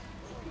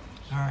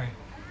All right.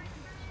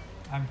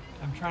 I'm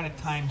trying to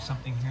time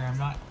something here. I'm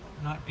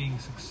not being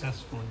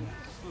successful yet.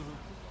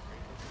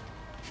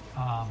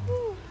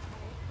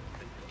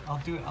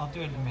 I'll do it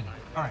in a minute.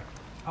 All right.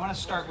 I want to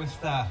start with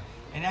an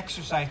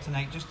exercise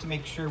tonight just to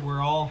make sure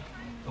we're all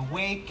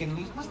awake and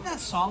loose. Wasn't that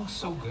song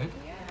so good?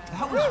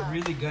 That was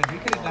really good. We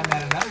could have done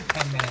that another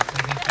 10 minutes.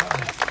 I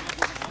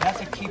think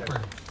that's a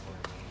keeper.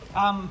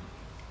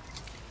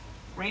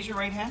 Raise your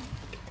right hand.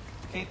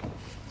 Okay.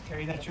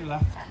 Carry that to your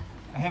left.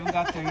 I haven't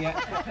got there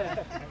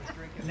yet.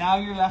 Now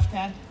your left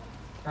hand.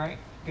 All right.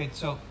 Good.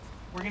 So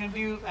we're going to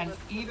do an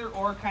either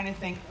or kind of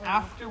thing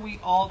after we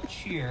all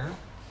cheer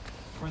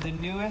for the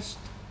newest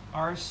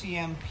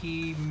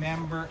RCMP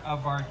member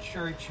of our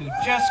church who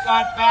just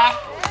got back,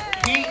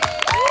 Pete.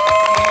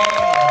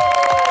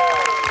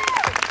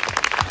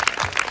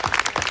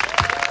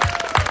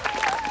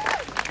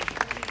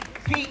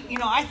 Pete,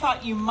 I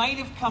thought you might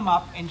have come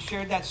up and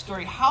shared that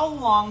story. How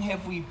long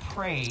have we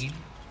prayed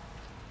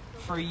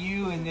for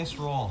you in this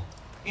role?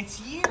 It's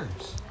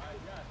years.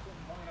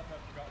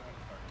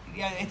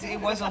 Yeah, it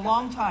was a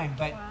long time,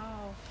 but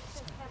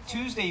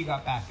Tuesday you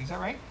got back. Is that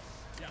right?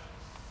 Yeah.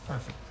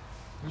 Perfect.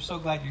 We're so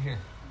glad you're here.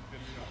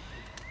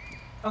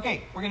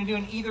 Okay, we're going to do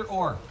an either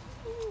or.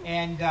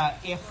 And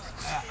if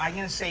I'm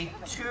going to say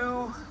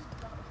two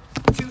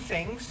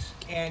things,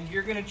 and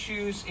you're going to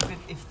choose,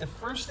 if the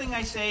first thing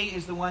I say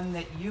is the one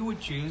that you would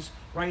choose,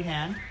 right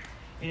hand,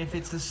 and if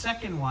it's the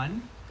second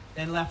one,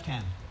 then left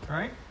hand. All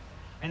right?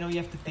 I know you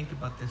have to think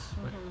about this,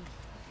 but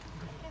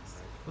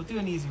we'll do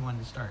an easy one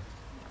to start.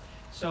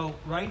 So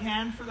right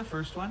hand for the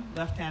first one,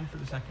 left hand for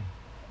the second.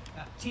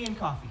 Tea and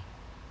coffee.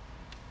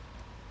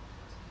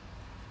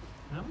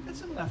 No, we got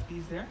some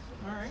lefties there.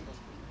 All right.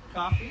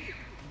 Coffee.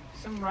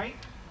 Some right.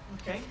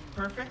 Okay,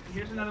 perfect.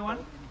 Here's another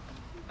one.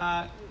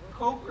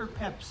 Coke or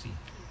Pepsi?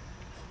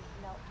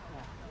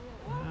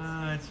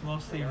 It's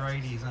mostly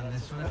righties on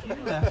this one. A few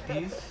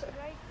lefties.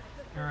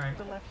 All right.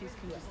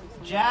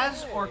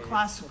 Jazz or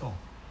classical?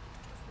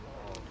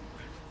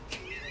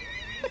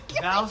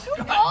 Val's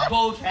got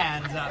both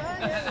hands up.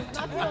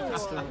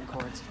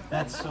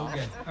 That's so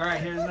good. All right,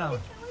 here's another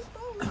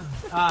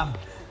one.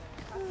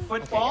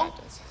 Football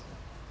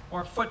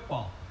or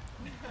football?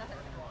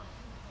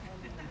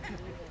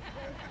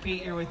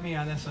 Pete, you're with me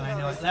on this one. I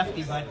know it's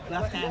lefty, but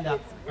left hand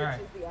up. All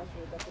right.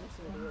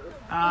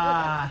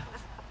 I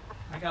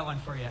got one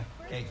for you.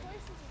 Okay.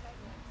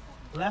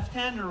 Left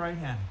hand or right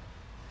hand?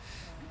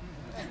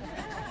 You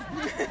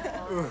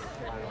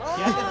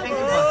have to think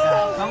about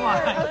that. Come on.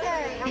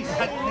 You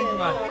have to think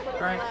about it.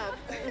 All right.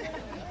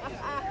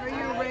 Are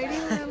you a righty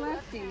or a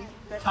lefty?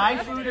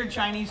 Thai food or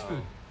Chinese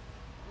food?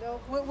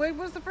 What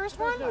was the first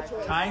one?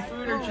 Thai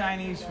food or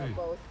Chinese food?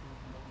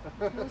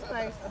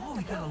 Nice. Oh,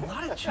 we got a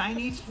lot of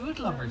Chinese food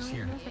lovers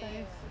here.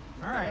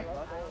 All right.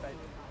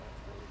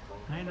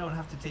 I don't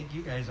have to take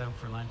you guys out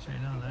for lunch. I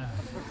know that.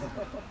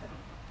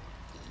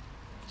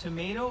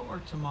 Tomato or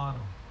tomato?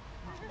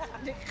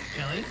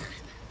 Shelly?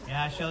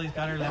 Yeah, Shelly's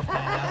got her left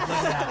hand up. Look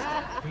at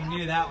that. We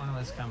knew that one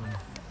was coming.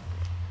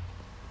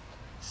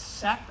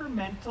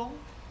 Sacramental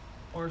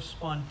or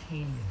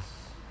spontaneous?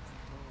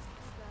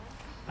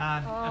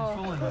 I'm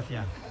fooling with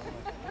you.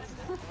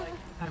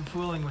 I'm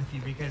fooling with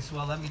you because,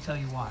 well, let me tell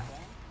you why.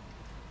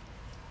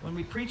 When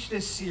we preach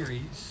this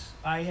series,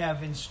 I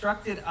have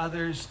instructed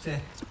others to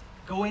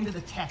go into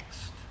the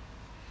text.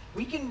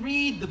 We can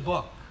read the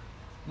book.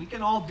 We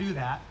can all do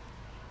that.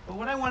 But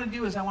what I want to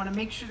do is I want to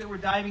make sure that we're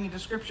diving into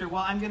Scripture.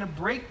 Well, I'm going to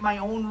break my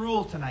own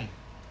rule tonight.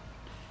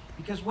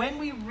 Because when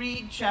we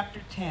read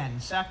chapter 10,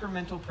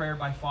 Sacramental Prayer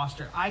by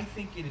Foster, I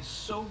think it is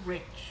so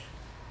rich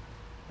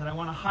that I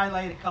want to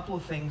highlight a couple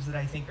of things that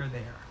I think are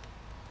there.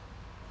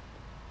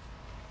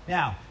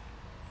 Now,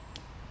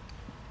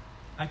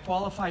 I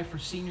qualify for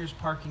seniors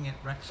parking at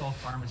Rexall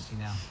Pharmacy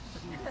now.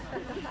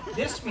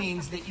 This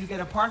means that you get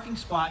a parking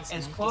spot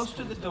as close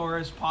to the door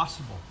as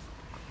possible.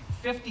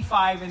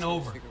 55 and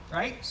over,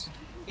 right?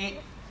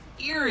 It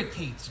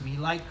irritates me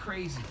like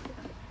crazy.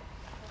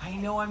 I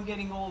know I'm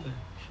getting older.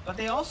 But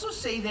they also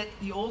say that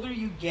the older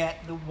you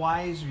get, the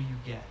wiser you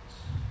get.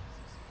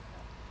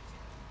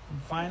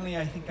 And finally,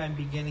 I think I'm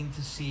beginning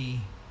to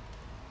see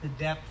the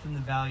depth and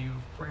the value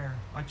of prayer.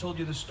 I told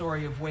you the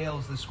story of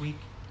Wales this week.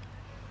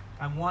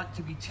 I want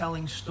to be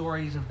telling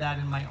stories of that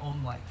in my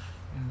own life,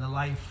 in the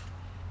life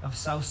of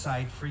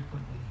Southside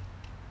frequently.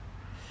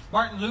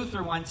 Martin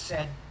Luther once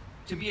said,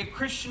 "To be a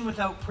Christian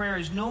without prayer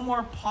is no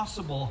more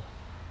possible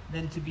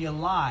than to be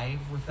alive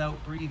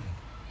without breathing."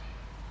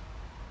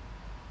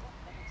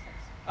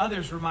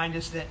 Others remind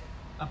us that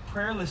a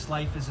prayerless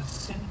life is a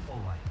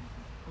sinful life.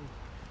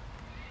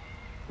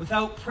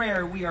 Without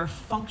prayer, we are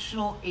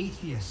functional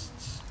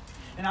atheists.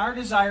 And our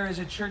desire as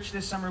a church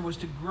this summer was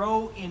to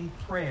grow in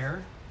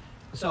prayer.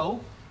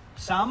 So,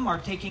 some are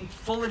taking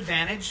full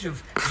advantage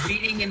of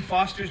reading in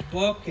Foster's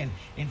book and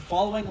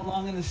following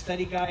along in the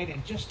study guide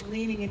and just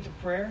leaning into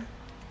prayer.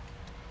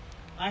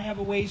 I have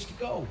a ways to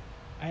go.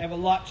 I have a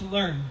lot to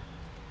learn.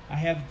 I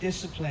have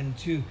discipline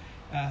to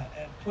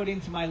put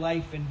into my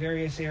life in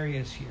various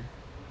areas here.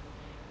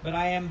 But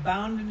I am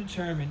bound and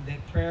determined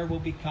that prayer will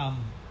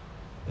become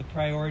the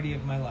priority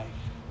of my life.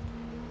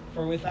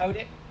 For without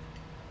it,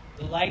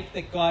 the life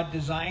that God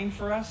designed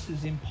for us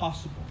is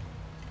impossible.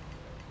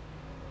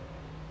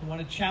 I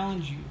want to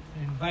challenge you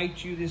and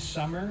invite you this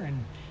summer,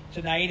 and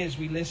tonight as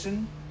we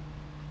listen,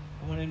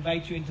 I want to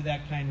invite you into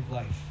that kind of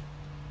life.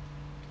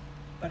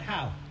 But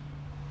how?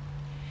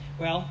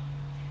 Well,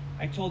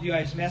 I told you I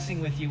was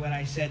messing with you when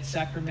I said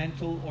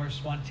sacramental or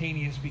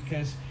spontaneous,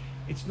 because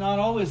it's not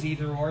always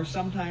either or.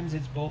 Sometimes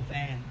it's both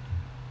and.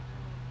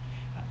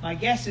 My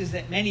guess is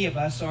that many of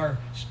us are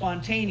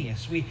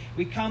spontaneous. We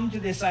come to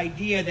this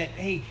idea that,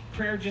 hey,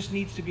 prayer just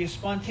needs to be a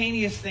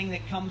spontaneous thing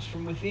that comes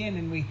from within,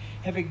 and we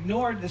have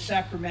ignored the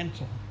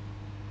sacramental.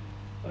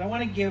 But I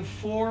want to give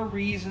 4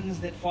 reasons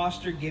that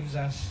Foster gives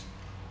us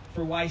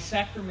for why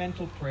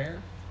sacramental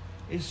prayer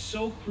is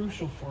so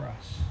crucial for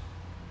us.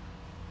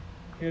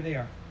 Here they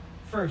are.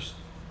 First,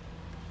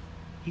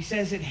 he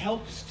says it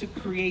helps to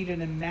create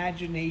an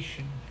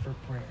imagination for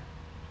prayer.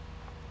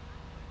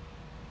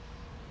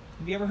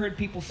 Have you ever heard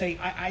people say,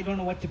 I don't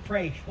know what to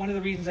pray? One of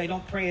the reasons I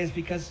don't pray is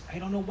because I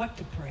don't know what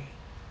to pray.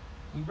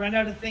 We run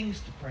out of things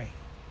to pray.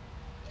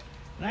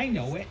 And I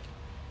know it.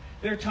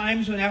 There are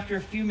times when after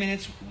a few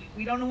minutes,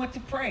 we don't know what to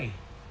pray.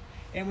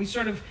 And we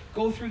sort of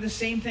go through the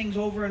same things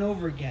over and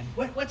over again.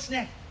 What's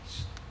next?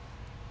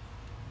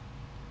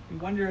 We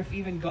wonder if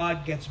even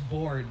God gets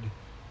bored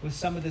with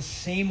some of the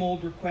same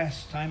old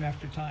requests time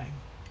after time.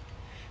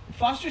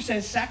 Foster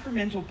says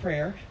sacramental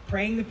prayer,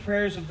 praying the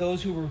prayers of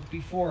those who were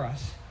before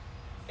us,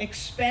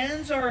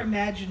 expands our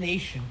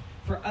imagination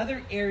for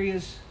other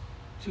areas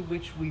to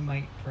which we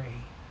might pray.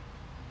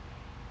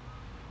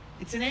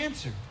 It's an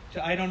answer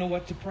to I don't know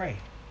what to pray.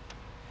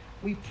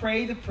 We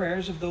pray the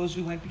prayers of those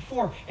who went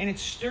before, and it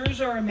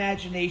stirs our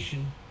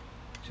imagination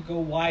to go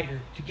wider,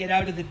 to get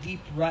out of the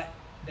deep rut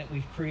that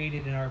we've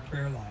created in our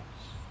prayer lives.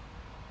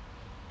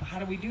 But how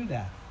do we do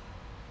that?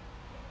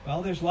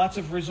 Well, there's lots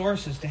of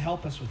resources to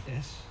help us with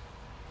this.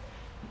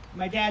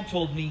 My dad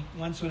told me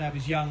once when I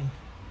was young,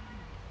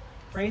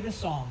 pray the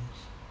Psalms,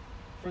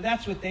 for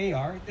that's what they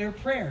are. They're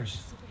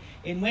prayers.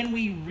 And when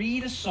we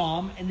read a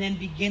psalm and then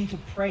begin to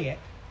pray it,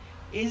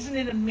 isn't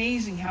it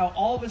amazing how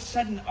all of a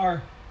sudden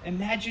our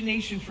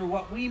imagination for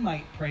what we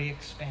might pray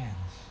expands?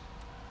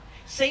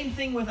 Same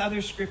thing with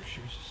other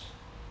scriptures.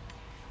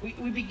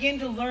 We begin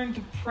to learn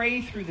to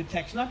pray through the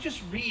text, not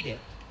just read it,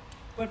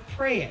 but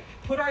pray it.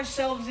 Put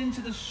ourselves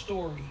into the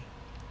story,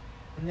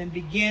 and then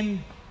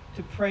begin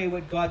to pray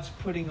what God's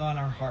putting on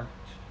our heart.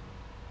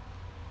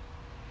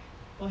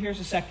 Well, here's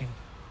a second.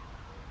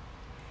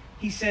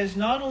 He says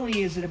not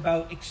only is it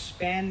about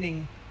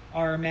expanding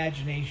our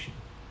imagination,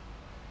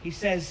 he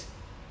says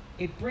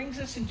it brings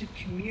us into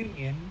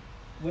communion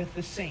with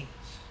the saints.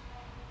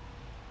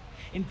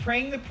 In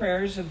praying the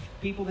prayers of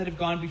people that have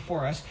gone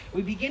before us,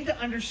 we begin to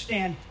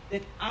understand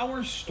that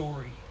our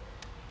story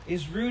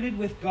is rooted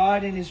with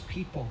God and his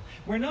people.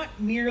 We're not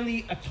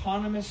merely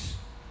autonomous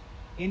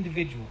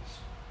individuals.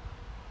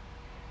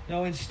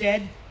 No,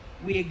 instead,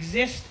 we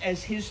exist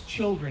as his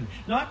children,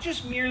 not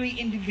just merely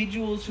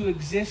individuals who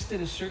exist at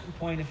a certain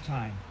point of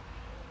time.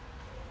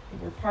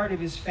 But we're part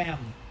of his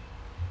family,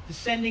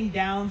 descending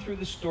down through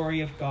the story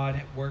of God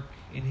at work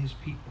in his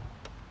people.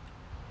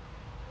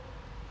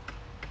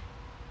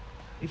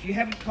 If you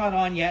haven't caught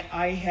on yet,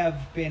 I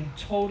have been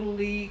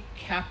totally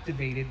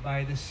captivated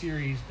by the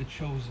series, The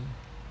Chosen.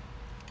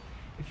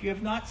 If you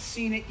have not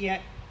seen it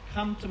yet,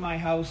 come to my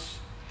house,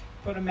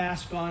 put a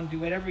mask on, do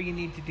whatever you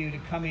need to do to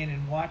come in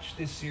and watch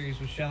this series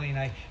with Shelley and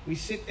I. We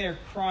sit there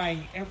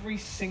crying every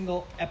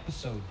single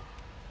episode.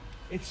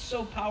 It's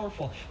so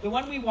powerful. The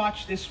one we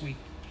watched this week,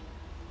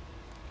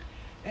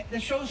 the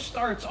show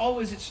starts,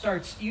 always it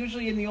starts,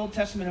 usually in the Old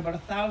Testament about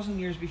 1,000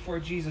 years before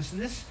Jesus.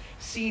 And this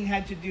scene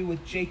had to do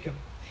with Jacob.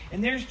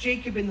 And there's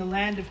Jacob in the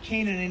land of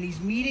Canaan, and he's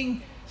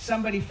meeting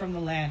somebody from the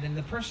land. And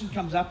the person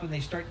comes up and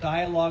they start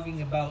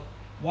dialoguing about,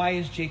 why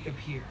is Jacob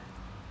here?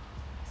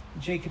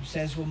 Jacob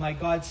says, well, my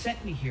God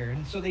sent me here.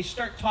 And so they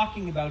start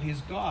talking about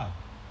his God.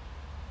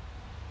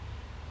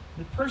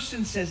 The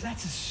person says,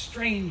 that's a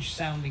strange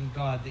sounding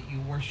God that you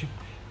worship.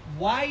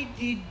 Why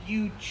did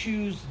you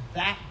choose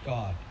that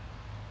God?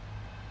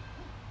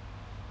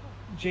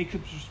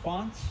 Jacob's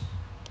response,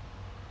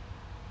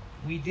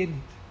 we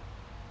didn't.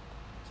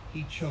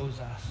 He chose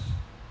us.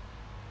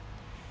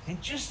 And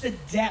just the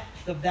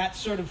depth of that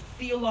sort of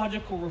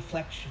theological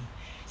reflection.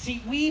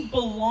 See, we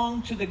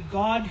belong to the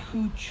God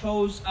who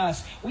chose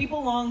us. We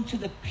belong to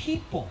the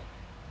people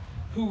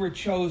who were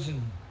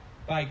chosen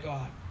by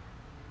God.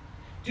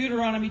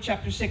 Deuteronomy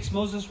chapter 6,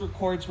 Moses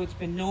records what's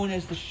been known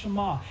as the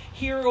Shema.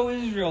 Hear, O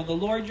Israel, the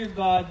Lord your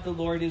God, the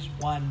Lord is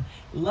one.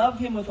 Love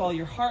him with all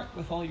your heart,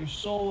 with all your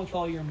soul, with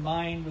all your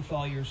mind, with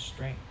all your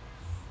strength.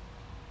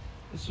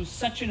 This was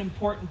such an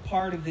important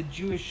part of the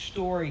Jewish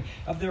story,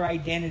 of their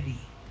identity.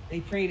 They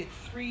prayed it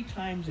 3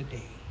 times a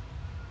day.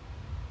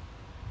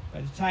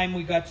 By the time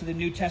we got to the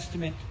New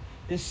Testament,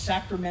 this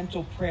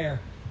sacramental prayer,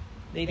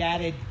 they'd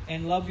added,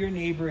 and love your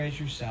neighbor as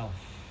yourself.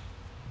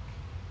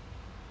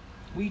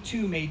 we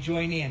too may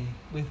join in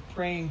with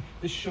praying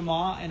the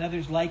Shema and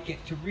others like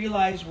it to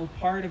realize we're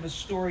part of a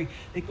story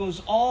that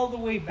goes all the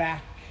way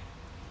back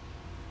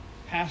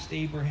past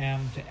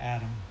Abraham to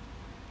Adam.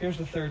 Here's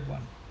the third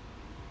one.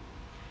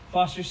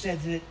 Foster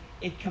says that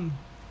it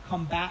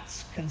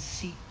combats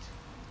conceit.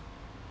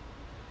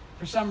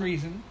 For some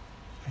reason,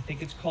 I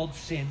think it's called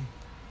sin.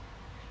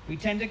 We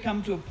tend to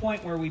come to a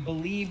point where we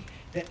believe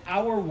that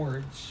our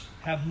words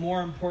have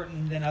more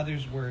importance than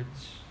others'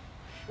 words.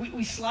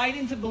 We slide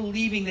into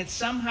believing that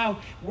somehow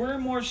we're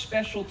more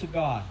special to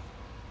God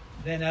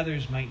than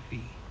others might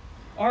be.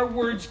 Our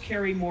words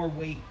carry more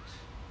weight.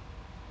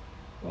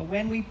 Well,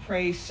 when we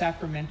pray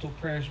sacramental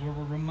prayers, where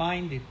we're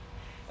reminded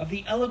of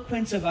the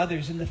eloquence of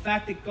others and the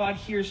fact that God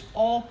hears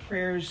all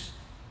prayers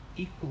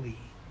equally.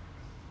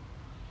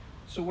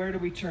 So where do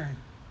we turn?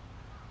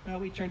 Well,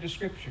 we turn to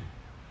Scripture.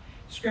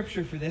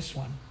 Scripture for this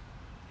one.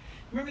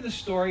 Remember the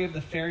story of the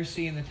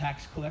Pharisee and the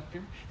tax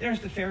collector? There's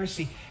the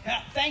Pharisee.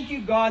 Thank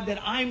you, God,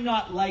 that I'm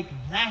not like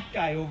that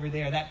guy over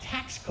there, that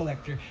tax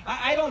collector.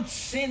 I don't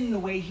sin the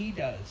way he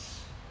does.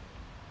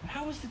 But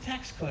how was the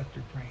tax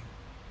collector praying?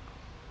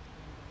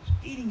 He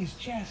was beating his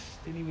chest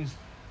and he was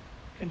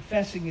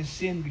confessing his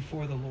sin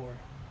before the Lord.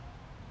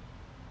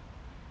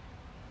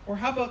 Or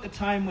how about the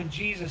time when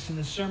Jesus in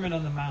the Sermon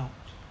on the Mount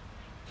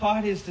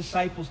taught his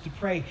disciples to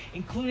pray,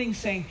 including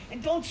saying,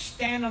 and don't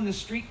stand on the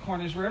street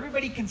corners where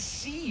everybody can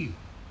see you.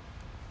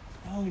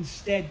 No,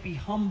 instead, be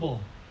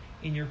humble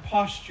in your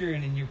posture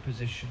and in your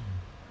position.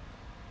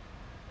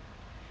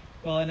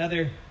 Well,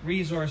 another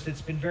resource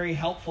that's been very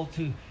helpful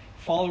to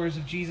followers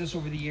of Jesus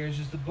over the years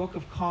is the Book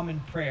of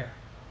Common Prayer.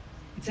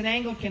 It's an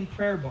Anglican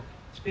prayer book.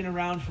 It's been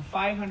around for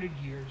 500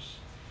 years,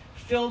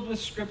 filled with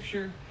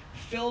Scripture,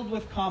 filled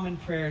with common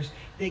prayers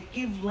that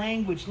give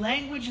language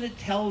that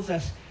tells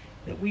us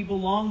that we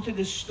belong to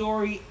this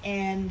story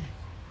and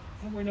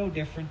we're no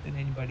different than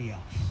anybody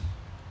else.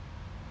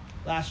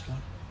 Last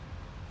one.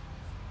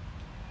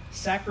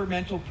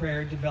 Sacramental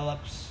prayer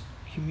develops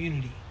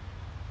community.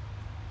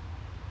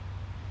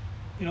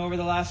 You know, over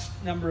the last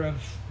number of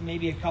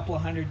maybe a couple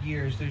of hundred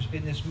years, there's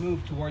been this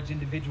move towards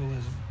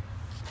individualism.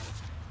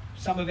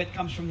 Some of it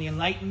comes from the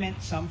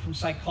Enlightenment, some from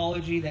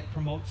psychology that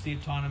promotes the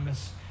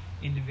autonomous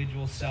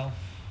individual self.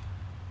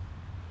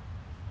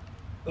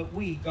 But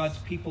we, God's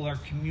people, are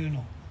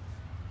communal.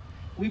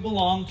 We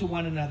belong to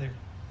one another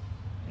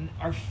and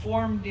are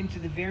formed into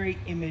the very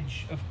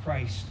image of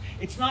Christ.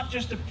 It's not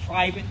just a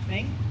private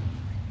thing.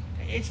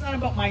 It's not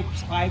about my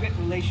private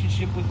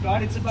relationship with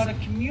God. It's about a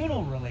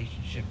communal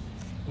relationship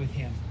with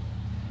Him.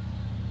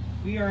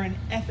 We are an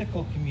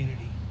ethical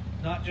community,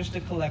 not just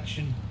a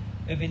collection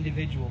of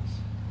individuals.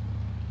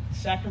 The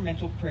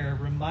sacramental prayer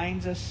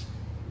reminds us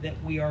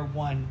that we are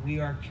one. We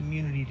are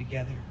community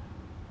together.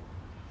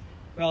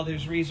 Well,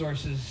 there's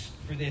resources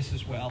for this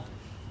as well.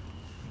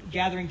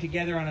 Gathering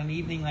together on an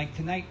evening like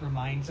tonight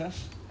reminds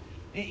us.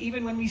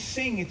 Even when we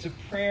sing, it's a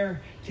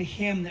prayer to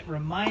Him that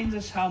reminds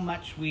us how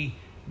much we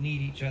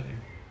need each other.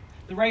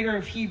 The writer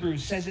of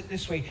Hebrews says it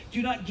this way: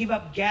 do not give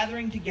up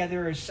gathering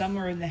together as some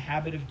are in the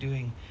habit of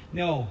doing.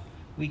 No,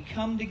 we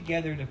come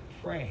together to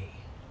pray.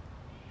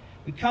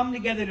 We come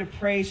together to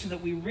pray so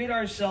that we rid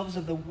ourselves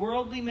of the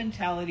worldly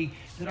mentality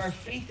that our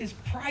faith is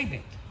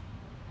private.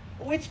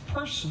 Oh, it's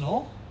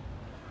personal,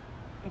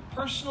 but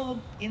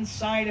personal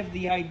inside of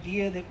the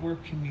idea that we're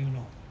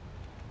communal.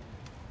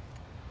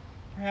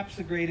 Perhaps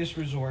the greatest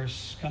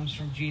resource comes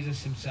from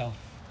Jesus Himself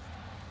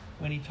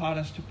when He taught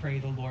us to pray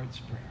the Lord's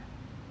Prayer.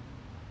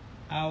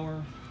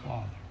 Our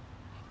Father.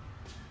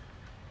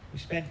 We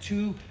spent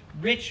 2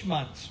 rich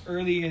months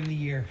earlier in the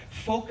year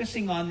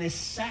focusing on this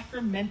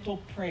sacramental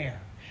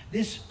prayer,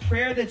 this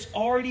prayer that's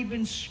already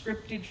been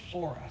scripted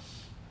for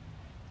us.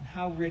 And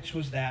how rich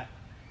was that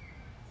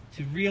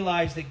to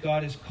realize that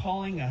God is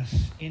calling us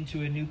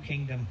into a new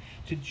kingdom,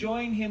 to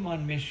join Him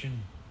on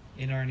mission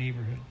in our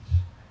neighborhoods.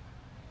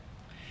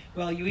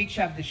 Well, you each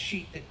have the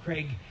sheet that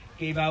Craig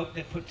gave out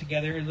that put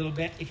together a little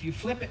bit. If you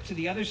flip it to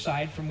the other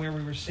side from where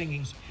we were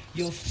singing,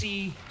 you'll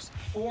see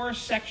 4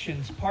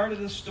 sections, part of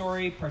the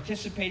story,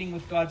 participating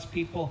with God's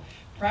people,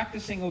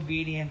 practicing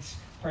obedience,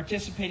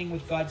 participating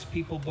with God's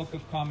people, Book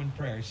of Common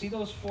Prayer. See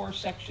those 4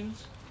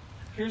 sections?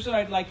 Here's what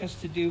I'd like us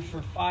to do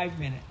for 5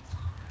 minutes.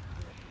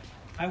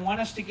 I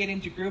want us to get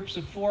into groups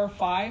of 4 or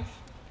 5.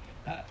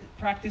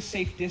 Practice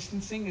safe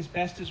distancing as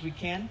best as we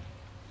can.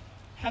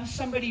 Have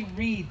somebody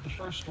read the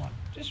first one.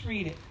 Just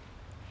read it.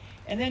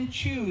 And then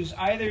choose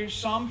either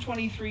Psalm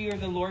 23 or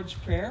the Lord's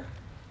Prayer.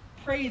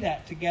 Pray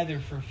that together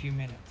for a few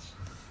minutes.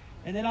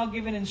 And then I'll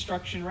give an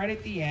instruction right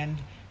at the end.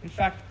 In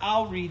fact,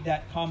 I'll read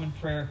that common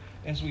prayer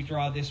as we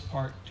draw this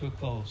part to a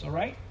close. All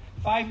right?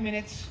 5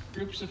 minutes,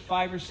 groups of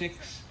 5 or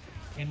 6,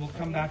 and we'll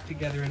come back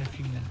together in a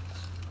few minutes.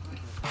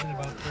 In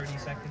about 30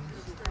 seconds.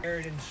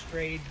 Erred and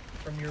strayed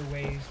from your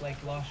ways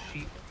like lost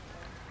sheep.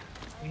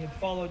 We have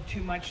followed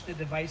too much the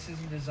devices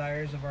and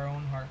desires of our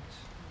own hearts.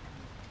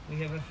 We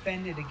have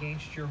offended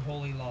against your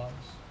holy laws.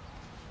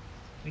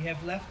 We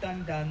have left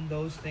undone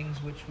those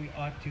things which we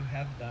ought to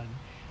have done,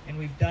 and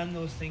we've done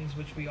those things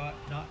which we ought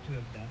not to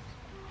have done.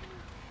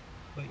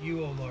 But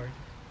you, O Lord,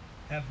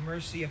 have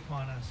mercy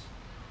upon us.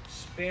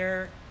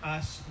 Spare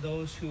us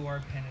those who are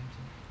penitent,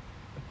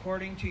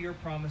 according to your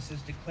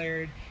promises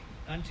declared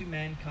unto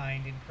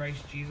mankind in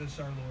Christ Jesus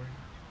our Lord.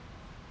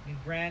 And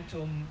grant,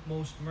 O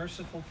most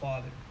merciful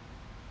Father,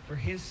 for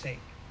his sake,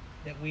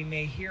 that we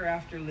may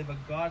hereafter live a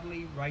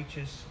godly,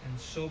 righteous, and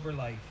sober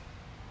life,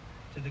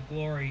 to the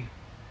glory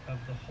of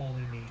the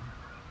holy name.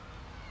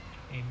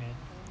 Amen.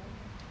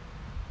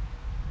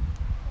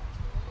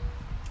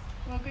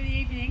 Well, good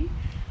evening.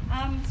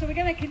 So we're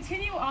going to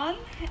continue on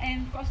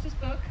in Foster's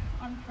book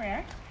on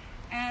prayer,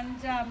 and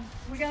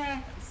we're going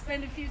to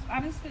spend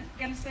I'm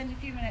going to spend a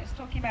few minutes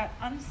talking about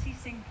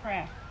unceasing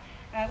prayer,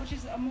 which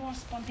is a more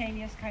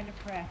spontaneous kind of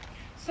prayer.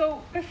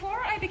 So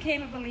before I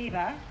became a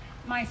believer,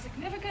 my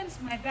significance,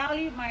 my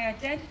value, my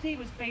identity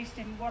was based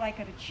in what I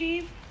could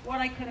achieve, what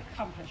I could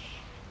accomplish.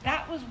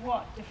 That was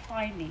what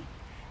defined me.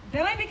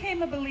 Then I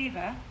became a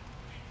believer,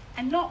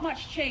 and not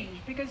much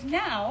changed, because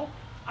now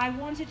I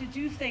wanted to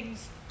do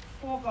things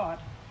for God.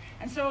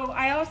 And so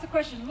I asked the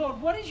question,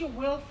 Lord, what is your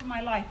will for my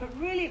life? But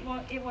really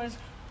it was,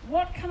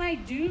 what can I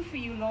do for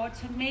you, Lord,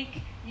 to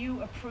make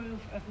you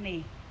approve of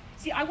me?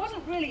 See, I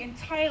wasn't really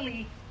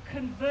entirely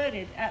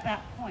converted at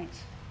that point.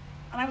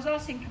 And I was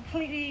asking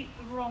completely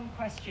the wrong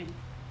question.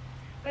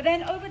 But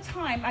then over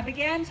time, I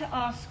began to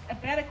ask a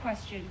better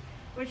question,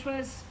 which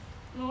was,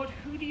 Lord,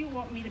 who do you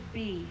want me to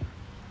be?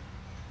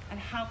 And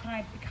how can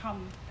I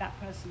become that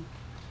person?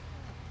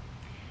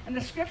 And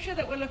the scripture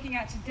that we're looking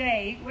at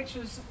today, which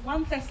was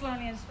 1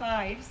 Thessalonians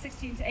 5,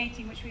 16 to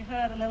 18, which we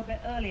heard a little bit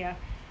earlier,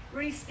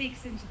 really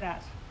speaks into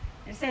that.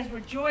 It says,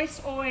 rejoice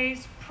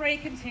always, pray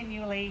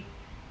continually,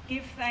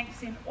 give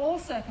thanks in all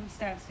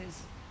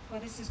circumstances, for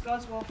this is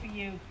God's will for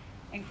you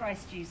in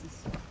Christ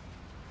Jesus.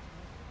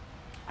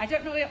 I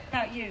don't know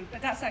about you,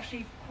 but that's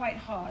actually quite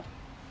hard.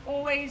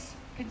 Always,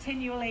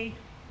 continually,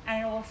 and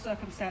in all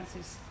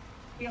circumstances.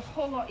 It'd be a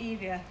whole lot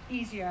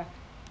easier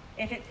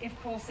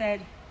if Paul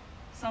said,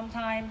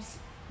 sometimes,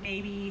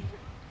 maybe,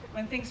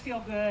 when things feel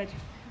good.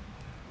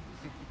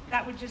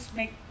 That would just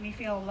make me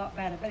feel a lot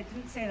better. But it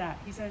didn't say that.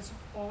 He says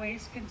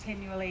always,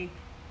 continually,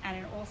 and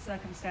in all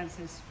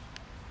circumstances.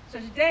 So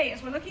today,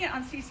 as we're looking at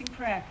unceasing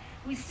prayer,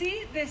 we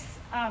see this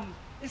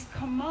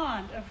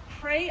command of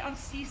pray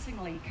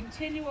unceasingly,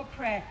 continual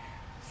prayer,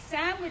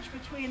 sandwiched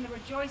between the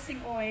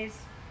rejoicing always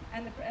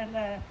and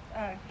the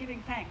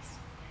giving thanks.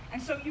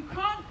 And so you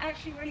can't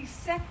actually really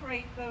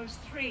separate those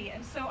three.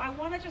 And so I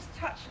want to just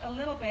touch a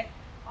little bit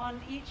on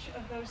each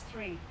of those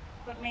three,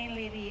 but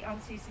mainly the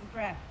unceasing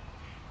prayer.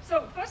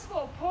 So first of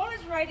all, Paul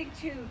is writing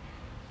to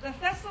the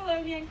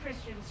Thessalonian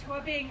Christians who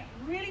are being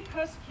really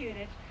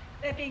persecuted.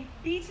 They're being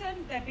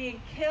beaten, they're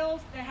being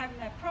killed, they're having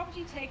their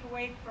property taken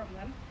away from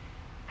them.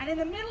 And in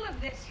the middle of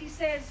this, he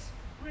says,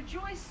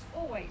 rejoice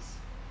always.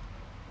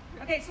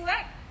 Okay, so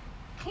that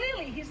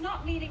clearly he's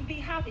not meaning be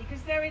happy,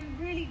 because they're in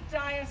really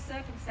dire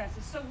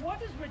circumstances. So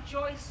what does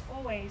rejoice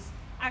always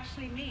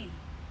actually mean?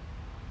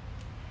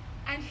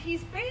 And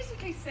he's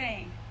basically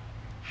saying,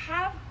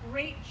 have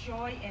great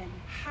joy in,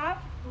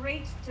 have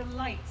great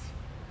delight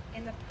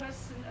in the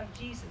person of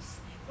Jesus,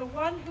 the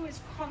one who is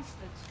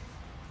constant,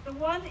 the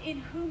one in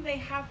whom they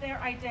have their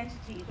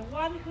identity, the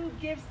one who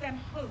gives them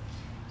hope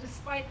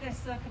despite their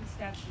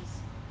circumstances.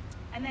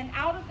 And then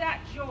out of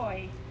that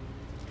joy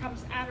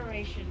comes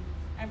adoration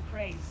and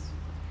praise.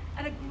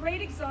 And a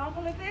great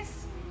example of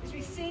this is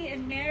we see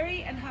in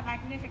Mary and her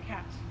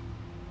Magnificat,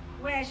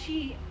 where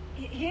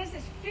here's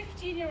this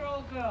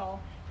 15-year-old girl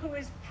who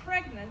is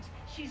pregnant,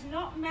 she's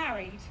not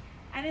married,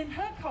 and in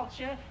her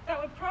culture, that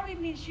would probably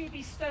mean she would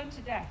be stoned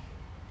to death.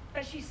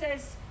 But she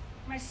says,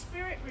 my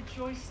spirit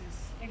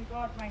rejoices in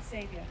God, my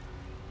Savior,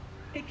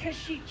 because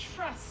she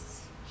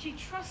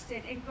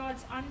trusted in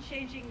God's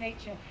unchanging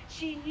nature.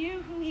 She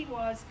knew who he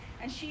was,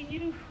 and she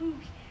knew who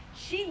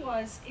she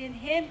was in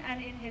him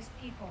and in his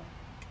people.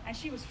 And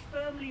she was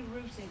firmly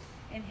rooted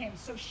in him,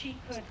 so she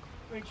could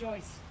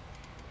rejoice.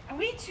 And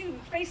we too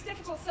face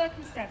difficult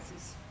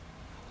circumstances.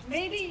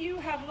 Maybe you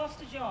have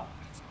lost a job.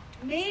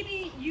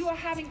 Maybe you are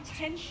having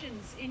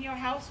tensions in your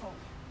household.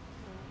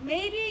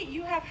 Maybe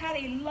you have had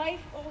a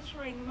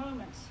life-altering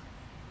moment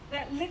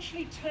that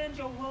literally turned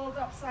your world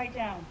upside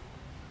down.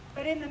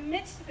 But in the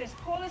midst of this,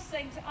 Paul is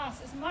saying to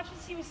us, as much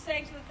as he was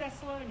saying to the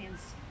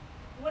Thessalonians,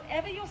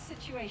 whatever your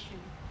situation,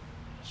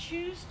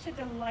 choose to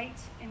delight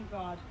in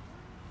God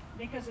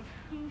because of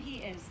who he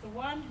is, the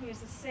one who is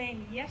the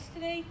same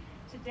yesterday,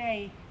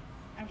 today,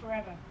 and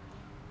forever.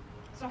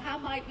 So how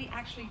might we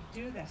actually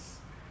do this?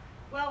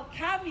 Well,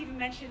 Cam even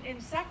mentioned in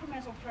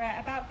sacramental prayer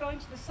about going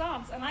to the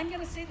Psalms, and I'm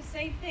going to say the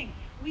same thing.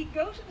 We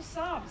go to the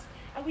Psalms,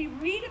 and we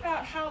read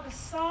about how the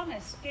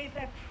psalmists gave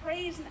their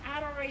praise and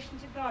adoration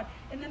to God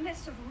in the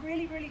midst of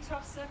really, really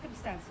tough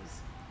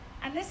circumstances.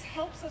 And this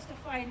helps us to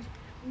find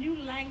new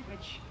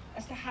language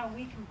as to how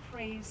we can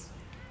praise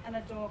and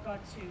adore God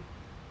too.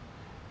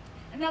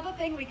 Another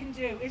thing we can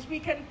do is we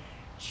can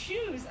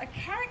choose a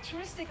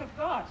characteristic of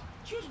God.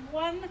 Choose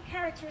one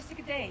characteristic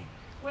a day,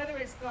 whether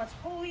it's God's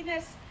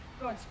holiness,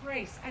 God's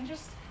grace, and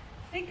just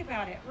think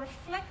about it,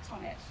 reflect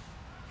on it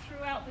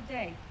throughout the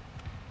day,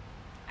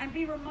 and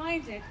be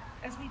reminded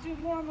as we do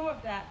more and more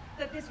of that,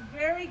 that this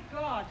very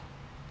God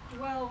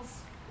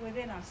dwells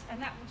within us,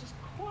 and that will just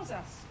cause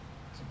us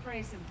to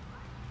praise him.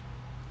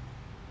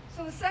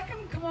 So the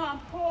second command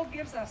Paul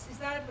gives us is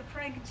that of the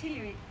praying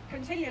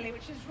continually,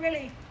 which is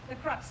really the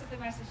crux of the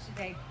message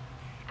today.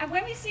 And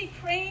when we see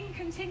praying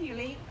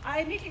continually,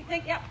 I immediately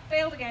think, yep,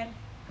 failed again,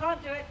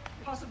 can't do it,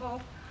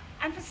 impossible.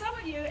 And for some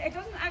of you, it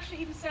doesn't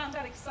actually even sound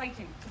that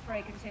exciting to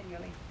pray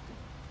continually.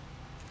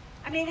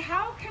 I mean,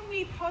 how can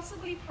we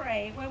possibly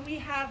pray when we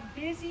have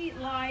busy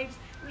lives,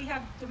 we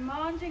have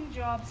demanding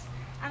jobs,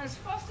 and as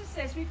Foster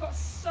says, we've got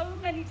so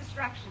many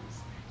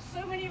distractions,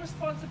 so many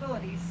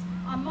responsibilities.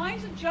 Our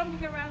minds are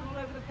jumping around all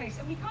over the place,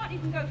 and we can't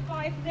even go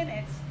 5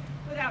 minutes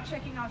without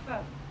checking our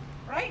phone,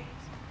 right?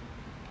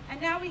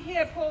 And now we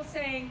hear Paul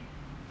saying,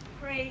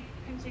 pray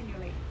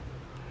continually.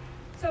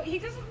 So he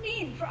doesn't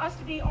mean for us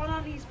to be on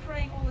our knees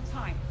praying all the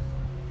time.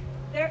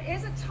 There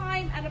is a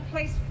time and a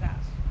place for that.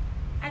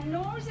 And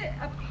nor is it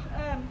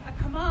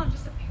a command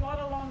just to plod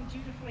along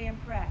dutifully in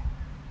prayer.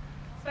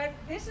 But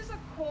this is a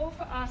call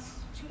for us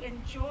to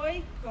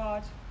enjoy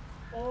God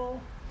all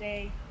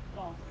day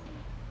long.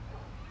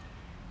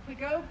 If we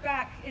go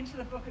back into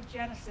the book of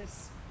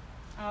Genesis,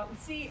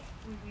 we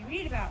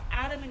read about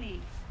Adam and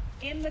Eve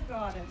in the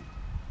garden,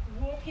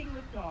 walking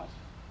with God.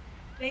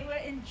 They were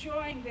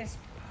enjoying this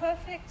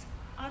perfect,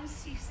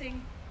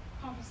 unceasing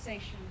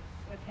conversation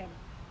with him.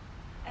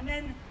 And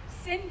then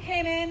sin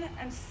came in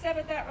and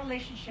severed that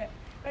relationship.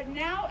 But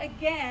now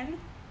again,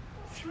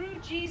 through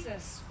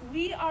Jesus,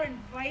 we are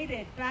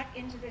invited back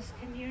into this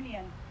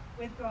communion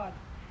with God.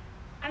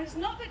 And it's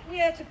not that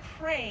we are to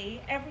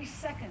pray every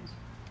second,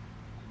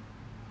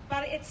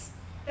 but it's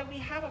that we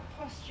have a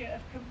posture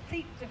of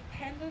complete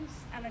dependence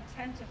and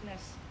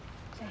attentiveness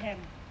to him.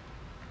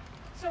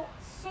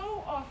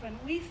 So often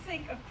we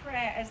think of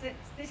prayer as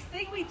this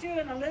thing we do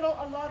in a little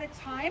allotted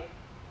time,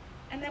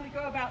 and then we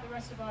go about the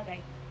rest of our day.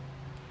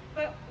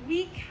 But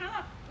we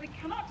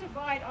cannot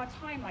divide our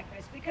time like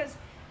this, because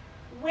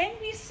when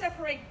we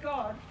separate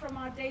God from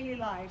our daily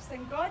lives,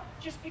 then God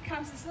just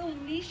becomes this little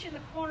niche in the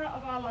corner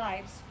of our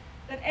lives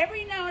that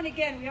every now and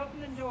again we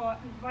open the door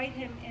and invite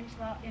him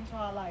into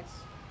our lives.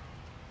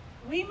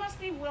 We must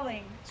be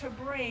willing to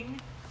bring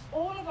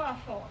all of our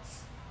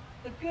thoughts,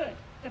 the good,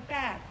 the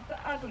bad, the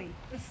ugly,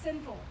 the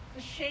sinful,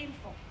 the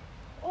shameful,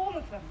 all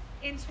of them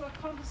into a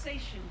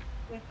conversation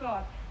with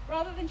God,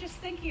 rather than just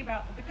thinking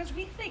about them, because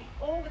we think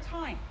all the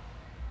time.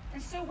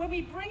 And so when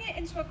we bring it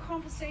into a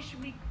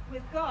conversation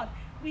with God,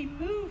 we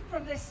move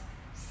from this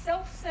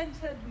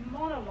self-centered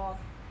monologue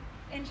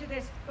into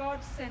this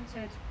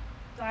God-centered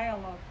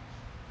dialogue.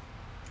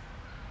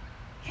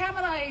 Cam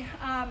and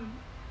I,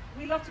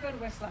 we love to go to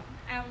Whistler,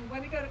 and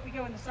when we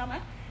go in the summer,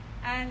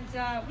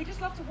 and we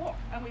just love to walk,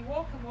 and we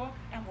walk and walk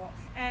and walk.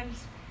 And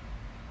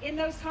in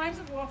those times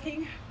of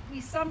walking, we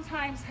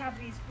sometimes have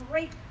these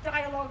great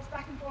dialogues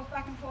back and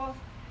forth,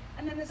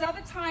 and then there's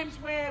other times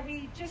where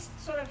we just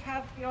sort of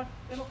have the odd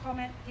little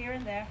comment here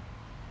and there.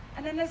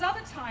 And then there's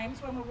other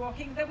times when we're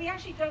walking that we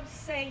actually don't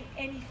say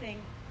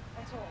anything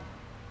at all.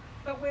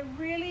 But we're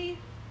really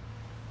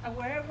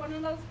aware of one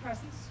another's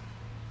presence.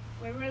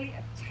 We're really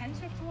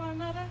attentive to one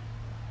another.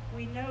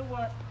 We know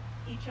what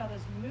each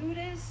other's mood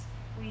is.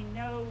 We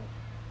know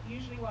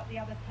usually what the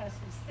other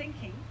person's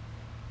thinking.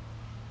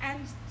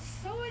 And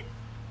so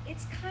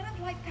it's kind of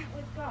like that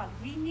with God.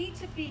 We need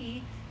to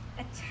be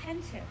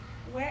attentive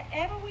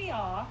wherever we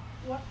are,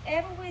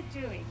 whatever we're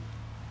doing,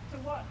 to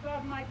what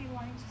God might be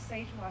wanting to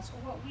say to us,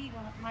 or what we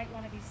might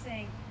want to be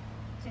saying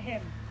to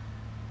him.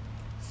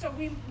 So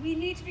we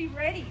need to be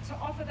ready to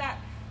offer that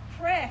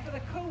prayer for the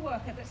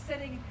co-worker that's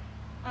sitting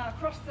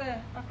across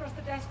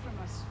the desk from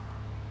us.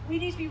 We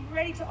need to be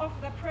ready to offer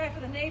that prayer for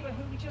the neighbor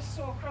who we just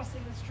saw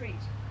crossing the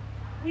street.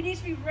 We need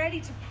to be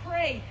ready to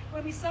pray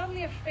when we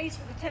suddenly are faced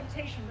with a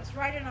temptation that's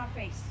right in our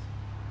face.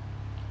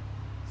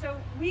 So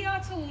we are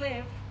to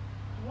live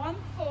one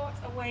thought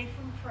away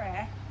from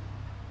prayer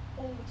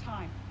all the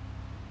time.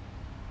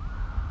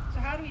 So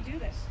how do we do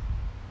this?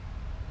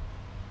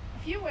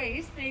 A few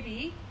ways,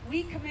 maybe.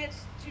 We commit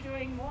to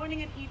doing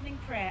morning and evening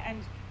prayer.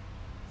 And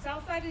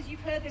Southsiders, you've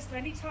heard this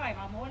many times.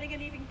 Our morning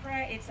and evening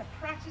prayer, it's a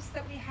practice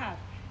that we have.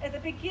 At the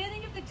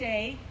beginning of the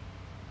day,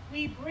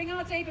 we bring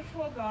our day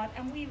before God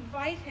and we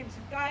invite him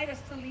to guide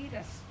us, to lead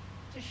us,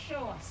 to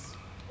show us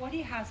what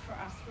he has for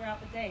us throughout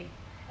the day.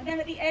 And then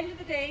at the end of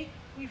the day,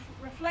 we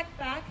reflect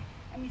back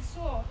and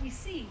we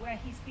see where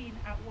he's been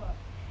at work.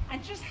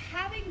 And just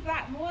having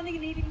that morning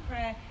and evening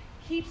prayer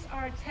keeps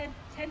our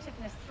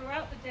attentiveness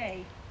throughout the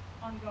day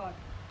on God.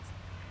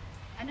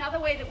 Another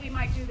way that we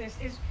might do this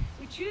is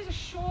we choose a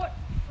short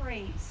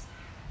phrase.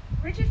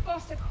 Richard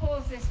Foster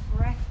calls this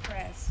breath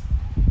prayers.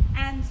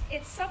 And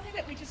it's something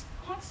that we just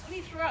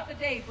constantly throughout the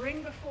day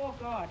bring before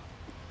God.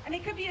 And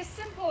it could be as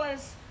simple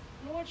as,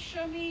 Lord,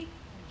 show me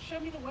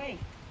the way.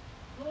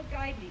 Lord,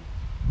 guide me.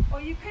 Or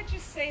you could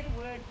just say the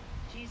word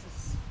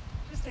Jesus,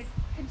 just to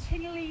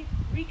continually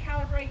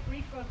recalibrate,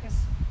 refocus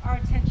our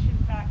attention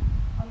back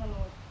on the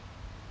Lord.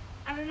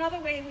 And another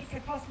way we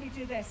could possibly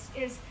do this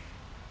is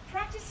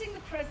practicing the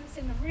presence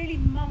in the really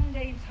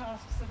mundane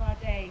tasks of our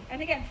day.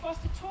 And again,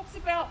 Foster talks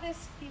about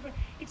this.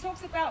 He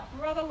talks about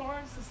Brother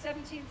Lawrence, the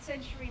 17th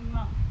century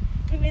monk,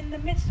 who in the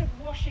midst of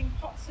washing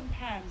pots and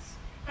pans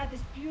had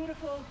this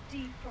beautiful,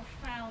 deep,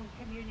 profound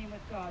communion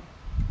with God.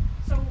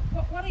 So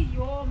what are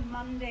your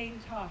mundane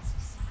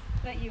tasks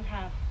that you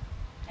have?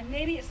 And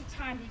maybe it's a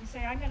time that you can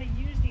say, I'm going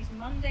to use these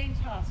mundane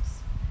tasks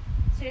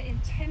to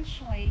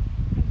intentionally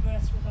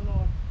converse with the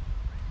Lord.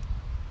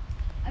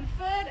 And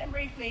third and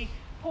briefly,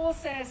 Paul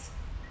says,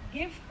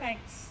 give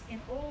thanks in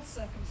all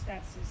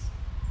circumstances.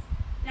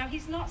 Now,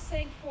 he's not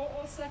saying for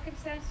all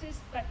circumstances,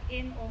 but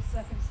in all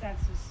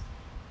circumstances.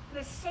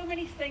 There's so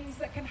many things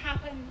that can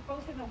happen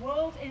both in the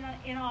world,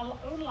 in our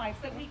own life,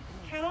 that we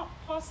cannot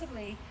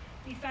possibly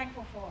be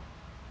thankful for.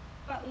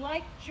 But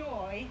like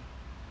joy,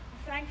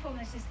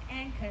 thankfulness is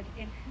anchored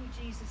in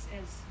who Jesus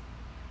is.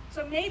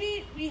 So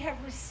maybe we have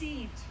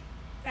received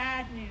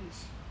bad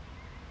news,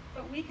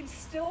 but we can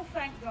still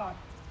thank God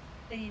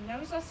that he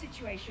knows our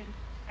situation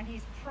and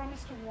he's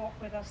promised to walk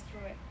with us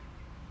through it.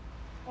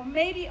 Or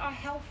maybe our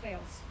health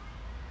fails,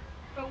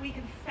 but we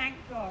can thank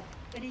God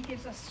that he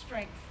gives us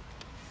strength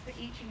for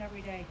each and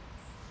every day.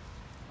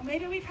 Or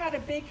maybe we've had a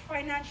big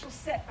financial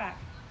setback.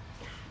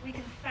 We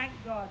can thank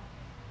God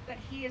that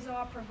he is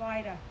our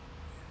provider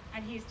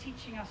and he is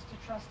teaching us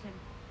to trust him.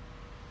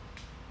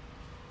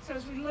 So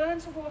as we learn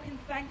to walk in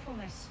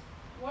thankfulness,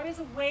 what is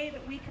a way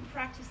that we can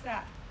practice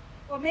that?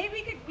 Or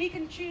maybe we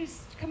can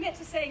commit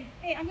to saying,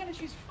 hey, I'm going to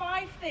choose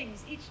 5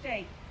 things each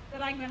day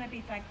that I'm going to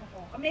be thankful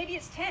for. Or maybe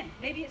it's 10,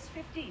 maybe it's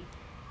 15.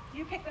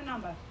 You pick the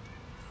number.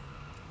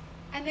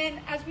 And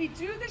then as we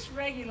do this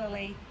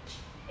regularly,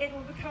 it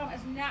will become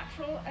as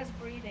natural as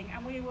breathing.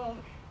 And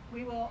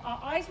our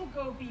eyes will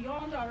go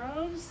beyond our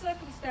own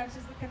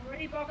circumstances that can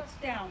really bog us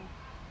down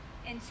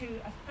into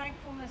a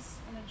thankfulness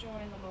and a joy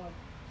in the Lord.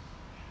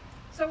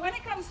 So when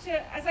it comes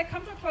to, as I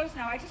come to a close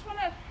now, I just want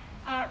to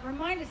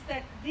remind us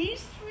that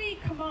these 3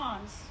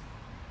 commands,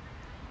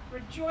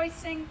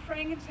 rejoicing,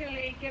 praying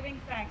continually, giving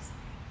thanks,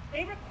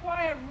 they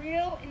require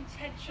real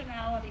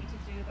intentionality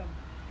to do them.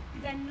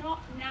 They're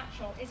not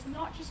natural. It's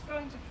not just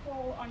going to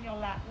fall on your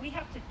lap. We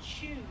have to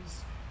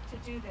choose to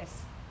do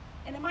this.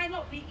 And it might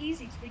not be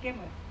easy to begin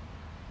with,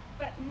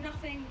 but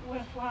nothing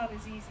worthwhile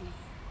is easy.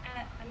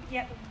 And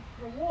yet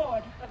the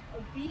reward of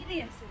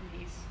obedience in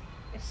these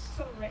is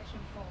so rich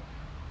and full.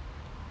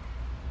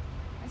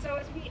 And so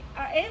as we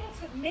are able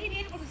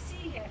to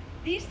see here,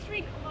 these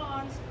 3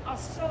 commands are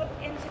so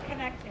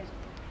interconnected.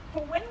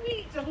 For when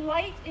we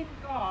delight in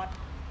God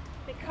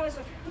because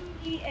of who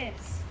he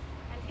is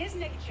and his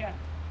nature,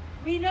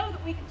 we know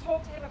that we can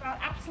talk to him about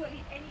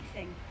absolutely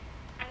anything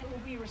and it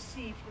will be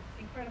received with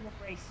incredible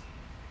grace.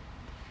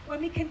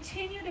 When we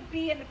continue to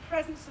be in the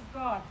presence of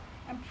God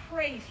and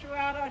pray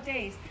throughout our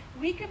days,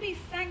 we can be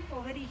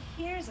thankful that he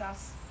hears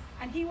us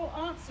and he will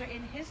answer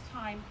in his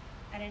time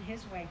and in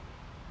his way.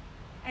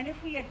 And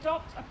if we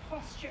adopt a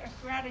posture of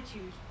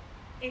gratitude,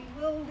 it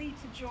will lead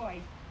to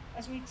joy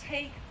as we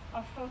take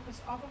our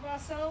focus off of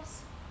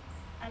ourselves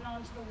and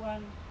onto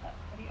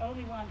the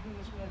only one who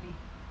is worthy.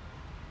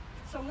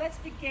 So let's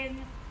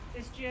begin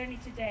this journey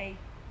today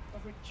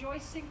of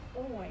rejoicing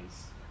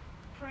always,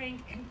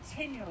 praying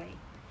continually,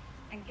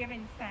 and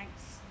giving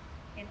thanks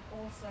in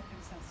all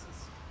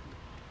circumstances.